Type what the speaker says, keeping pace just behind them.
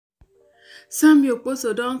Sammie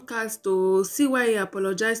Okposo don cast to see why he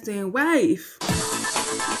apologize to him wife.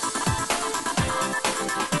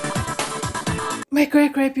 My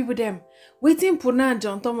correct people dem, wetin Puna and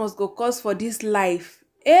John Thomas go cause for this life?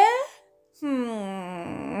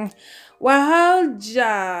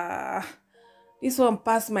 Wahalja. This one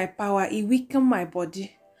pass my power, e weaken my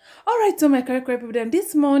body. Alright, so my correct people dem,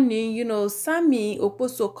 this morning, Sammie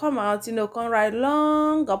Okposo come out, come write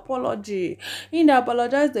long apology. He dey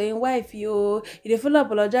apologize to him wife, yo. He dey follow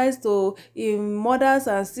apologize to him mothers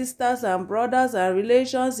and sisters and brothers and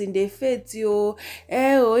relations in the faith, yo.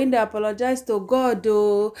 He dey apologize to God,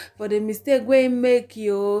 for the mistake wey he make,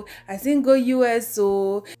 yo. As him go US,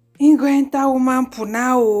 he go enter woman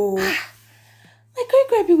Puna, My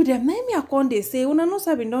great people dem, na me I come dey say, una no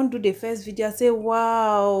sabi don do the first video, say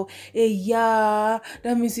wow, yeah,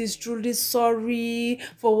 that means he's truly sorry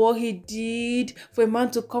for what he did, for a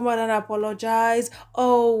man to come out and apologize.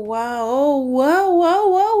 Oh wow.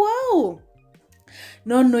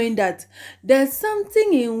 Not knowing that there's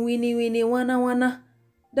something in Winnie Winnie Wana Wana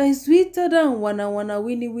that is sweeter than Wana Wana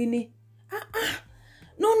Winnie Winnie.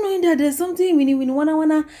 Not knowing that there's something Winnie Winnie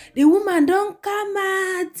Wana the woman don't come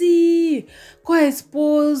at go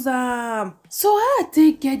expose so I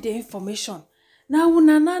take get the information. Now one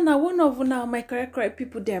of una my correct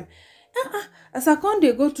people them. As I come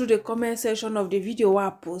they go through the comment section of the video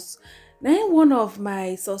I post. Now one of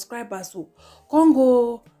my subscribers who come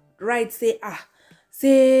go write say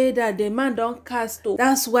that the man don't cast.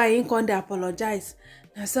 That's why he can't apologize.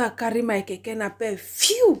 Now so I carry my keke na pay.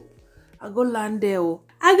 Phew! I go land there.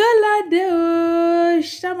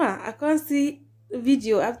 Shama, I can't see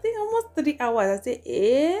video. I think almost 3 hours. I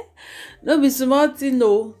say, no be small thing,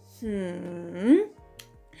 no. Then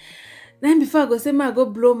before I go say, I go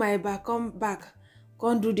blow my back, come back,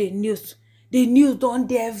 come do the news. The news don't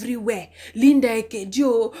dey everywhere. Linda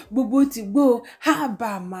Ekejo, Bobo Tigbo,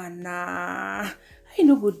 Haba mana. I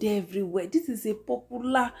no go there everywhere. This is a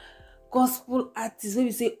popular gospel artist. When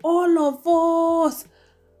we say all of us.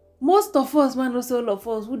 Most of us, man, not say all of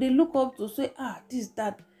us, who they look up to say, this,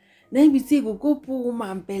 that. Then we say, go put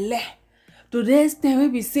woman belle. To the extent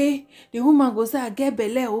when we say, the woman go say, I get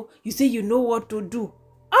belle, you say you know what to do.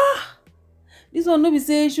 This one no be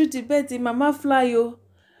say, shoot it, bet mama fly,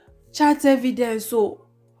 chat evidence,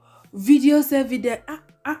 videos evidence,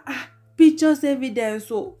 pictures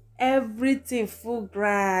evidence, everything full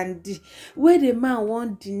grand. Where the man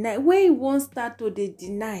won't deny, where he won't start to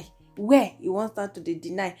deny. Where he won't start to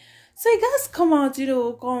deny. So he guys come out,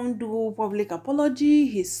 come do public apology.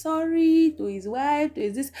 He's sorry to his wife, to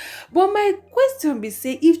his this. But my question be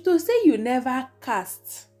say, if to say you never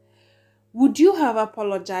cast, would you have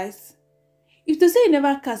apologized? If to say you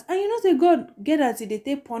never cast, and say God get as they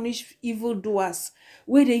take punish evildoers,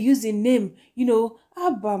 where they use the name,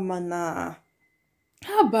 Abamana.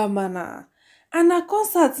 And a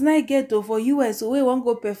concert night get for US, so we won't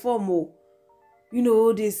go perform,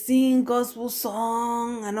 they sing gospel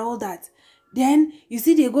song and all that. Then you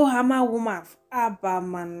see they go hammer woman.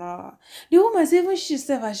 Abamana. The woman say even she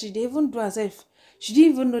self, as she didn't even do herself. She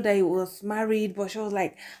didn't even know that he was married, but she was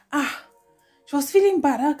like, she was feeling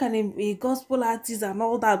bad. How can a gospel artist and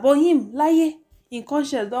all that? But him, lie, in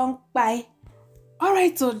conscience, don't buy.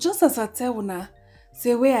 Alright, so just as I tell una,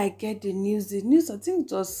 say where I get the news I think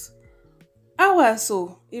just hours,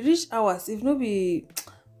 so it reached hours. If no be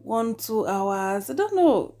 1-2 hours, I don't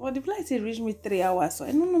know, but the flight it reached me 3 hours, so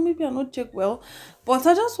I don't know, maybe I not check well, but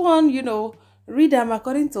I just want read them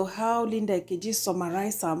according to how Linda Ekeji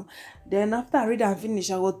summarize them. Then after I read and finish,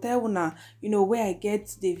 I will tell una where I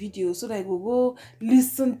get the video, so that I will go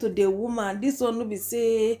listen to the woman. This one will be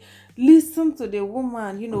say listen to the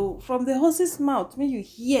woman, from the horse's mouth. May you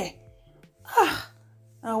hear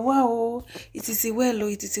wow, it is well.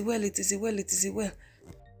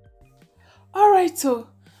 Alright, so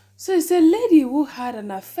it's a lady who had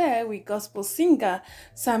an affair with gospel singer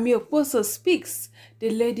Sammie Okposo speaks.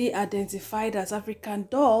 The lady, identified as African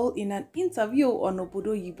Doll in an interview on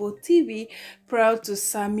Obodo Yibo TV prior to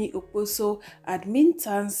Sammie Okposo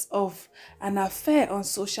admittance of an affair on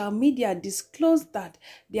social media, disclosed that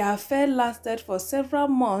the affair lasted for several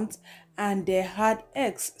months and they had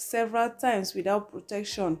sex several times without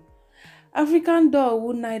protection. African Doll,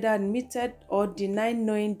 who neither admitted or denied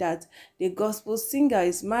knowing that the gospel singer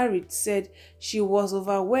is married, said she was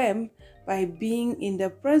overwhelmed by being in the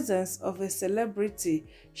presence of a celebrity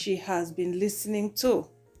she has been listening to.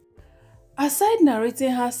 Aside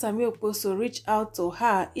narrating how Sammie Okposo reached out to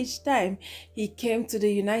her each time he came to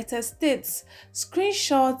the United States,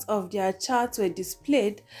 screenshots of their chats were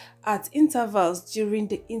displayed at intervals during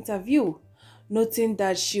the interview. Noting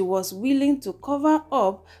that she was willing to cover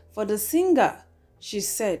up for the singer, she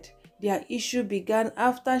said their issue began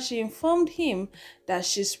after she informed him that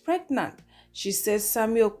she's pregnant. She says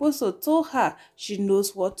Sammie Okposo told her she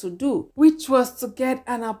knows what to do, which was to get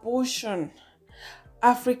an abortion.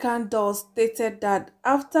 African Doll stated that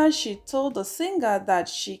after she told the singer that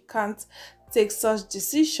she can't take such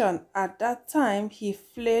decision at that time, he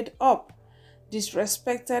flared up,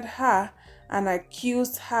 disrespected her, and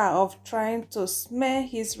accused her of trying to smear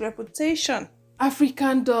his reputation.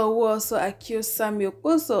 African Doll, who also accused Sammie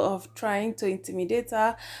Okposo of trying to intimidate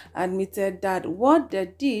her, admitted that what they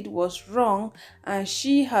did was wrong and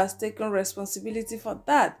she has taken responsibility for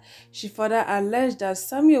that. She further alleged that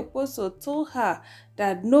Sammie Okposo told her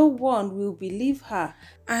that no one will believe her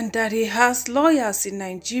and that he has lawyers in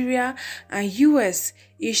Nigeria and US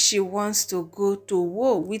if she wants to go to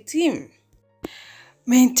war with him.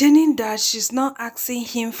 Maintaining that she's not asking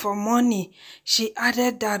him for money, she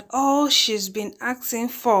added that all she's been asking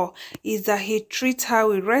for is that he treats her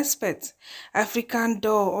with respect. African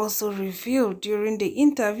Doll also revealed during the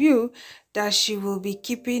interview that she will be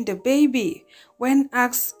keeping the baby. When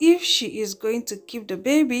asked if she is going to keep the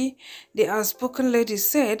baby, the outspoken lady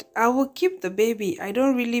said, "I will keep the baby. I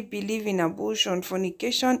don't really believe in abortion.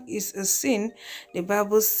 Fornication is a sin. The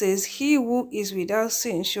Bible says he who is without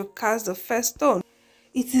sin should cast the first stone.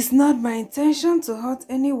 It is not my intention to hurt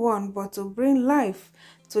anyone but to bring life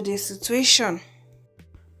to the situation."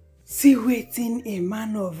 See wetin a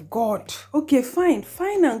man of God. Okay, fine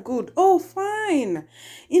and good. Oh, fine.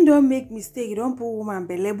 He don't make mistake, he don't put woman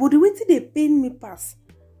belle. But the wetin dey pain me pass,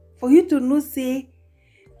 for you to know say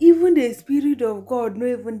even the spirit of God no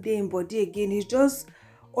even dey in body again. It's just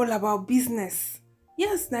all about business.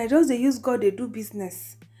 Yes, now just they use God, they do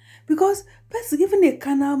business. Because person, even a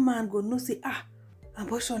carnal man go know say,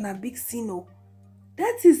 abortion a big sin. Oh,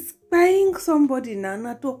 that is buying somebody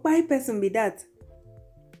now to buy person be that.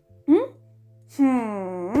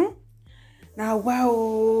 Now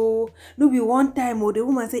wow, no be one time the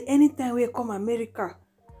woman say anytime we come America,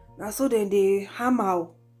 now so then they hammer.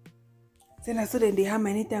 Say na so then they hammer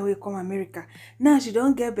anytime we come America. Now she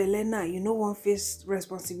don't get belle now, you know, one face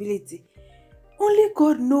responsibility. Only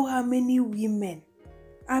God know how many women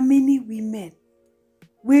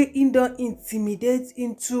wey in don't intimidate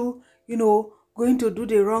into, going to do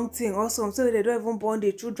the wrong thing or some, so they don't even born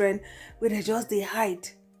the children where they just they hide.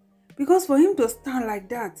 Because for him to stand like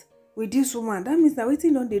that with this woman, that means that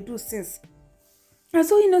wetin don they do since. And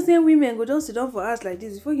so innocent women go just sit down for us like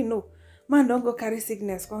this before you know, man don't go carry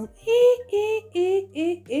sickness. Come,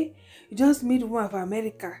 You just meet woman from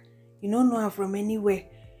America, you don't know her from anywhere.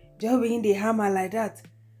 Just begin the hammer like that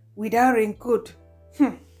without raincoat.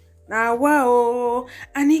 Now wow,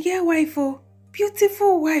 and he get wife,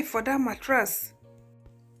 beautiful wife for that mattress.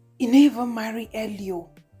 He never even marry early.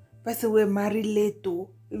 Person will marry late.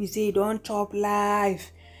 Maybe say he don't chop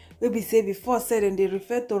life. Maybe say before said and they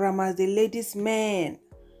refer to him as the ladies' man.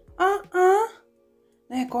 Now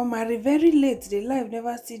you come marry very late. The life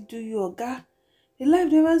never see do you, oga. The life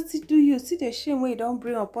never see do you. See the shame where you don't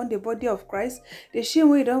bring upon the body of Christ. The shame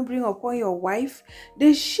where you don't bring upon your wife.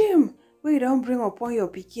 The shame where you don't bring upon your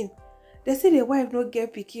pikin. They say the wife no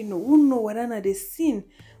get pikin. No, who know whether na the sin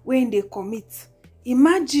when they commit.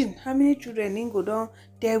 Imagine how many children Ingo don't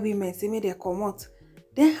tell women say me they come out.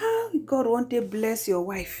 Then how God want to bless your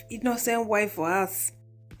wife, innocent wife for us?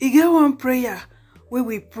 You get one prayer where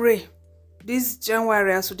we pray this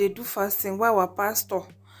January as they do fasting, while our pastor,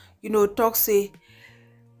 talk say,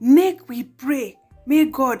 make we pray, may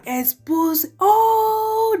God expose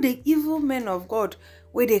all the evil men of God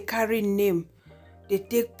where they carry name, they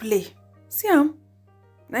take play. See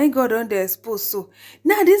now God don't dey expose. So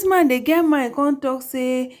now this man they get mind can't talk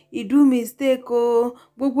say he do mistake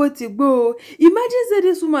gbogbo. Imagine say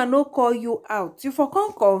this woman no call you out, you for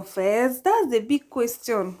can't confess. That's the big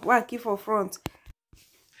question why I keep for front.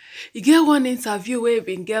 You get one interview where he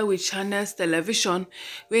been get with Channels Television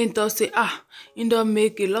where he talk say he don't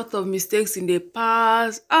make a lot of mistakes in the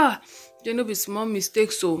past. They no be small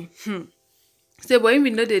mistakes. So say, but him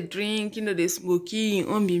know they drink, they smoking,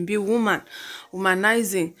 be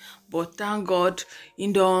womanizing. But thank God,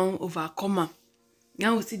 he don't overcome her.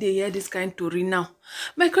 Now we see they hear this kind of story now.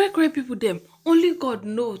 My correct people them, only God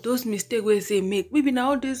know those mistakes where they make. Maybe now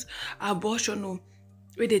all this abortion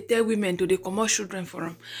where they tell women to they comot children for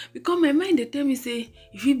them. Because my mind they tell me say,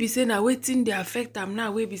 if you be saying waiting they affect them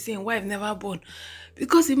now, we be saying wife never born.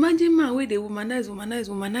 Because imagine man where they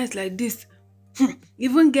womanize like this.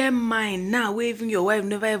 Even get mind now where even your wife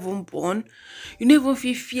never even born. You never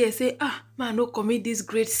feel fear, say, man, no commit this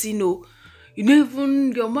great sin. You know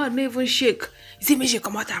even your mouth no even shake. You see me she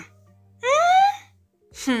come out.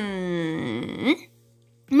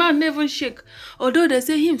 Man never shake. Although they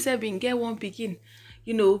say himself been get one pikin,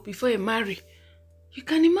 before he marry. You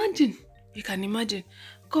can imagine.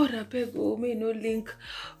 God abeg o, may no link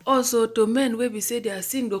also to men wey be say their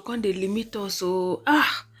sin go come dey limit us. So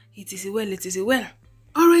it is well.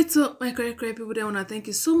 Alright, so my correct people, I wanna thank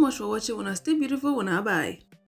you so much for watching. Wanna stay beautiful, wanna bye.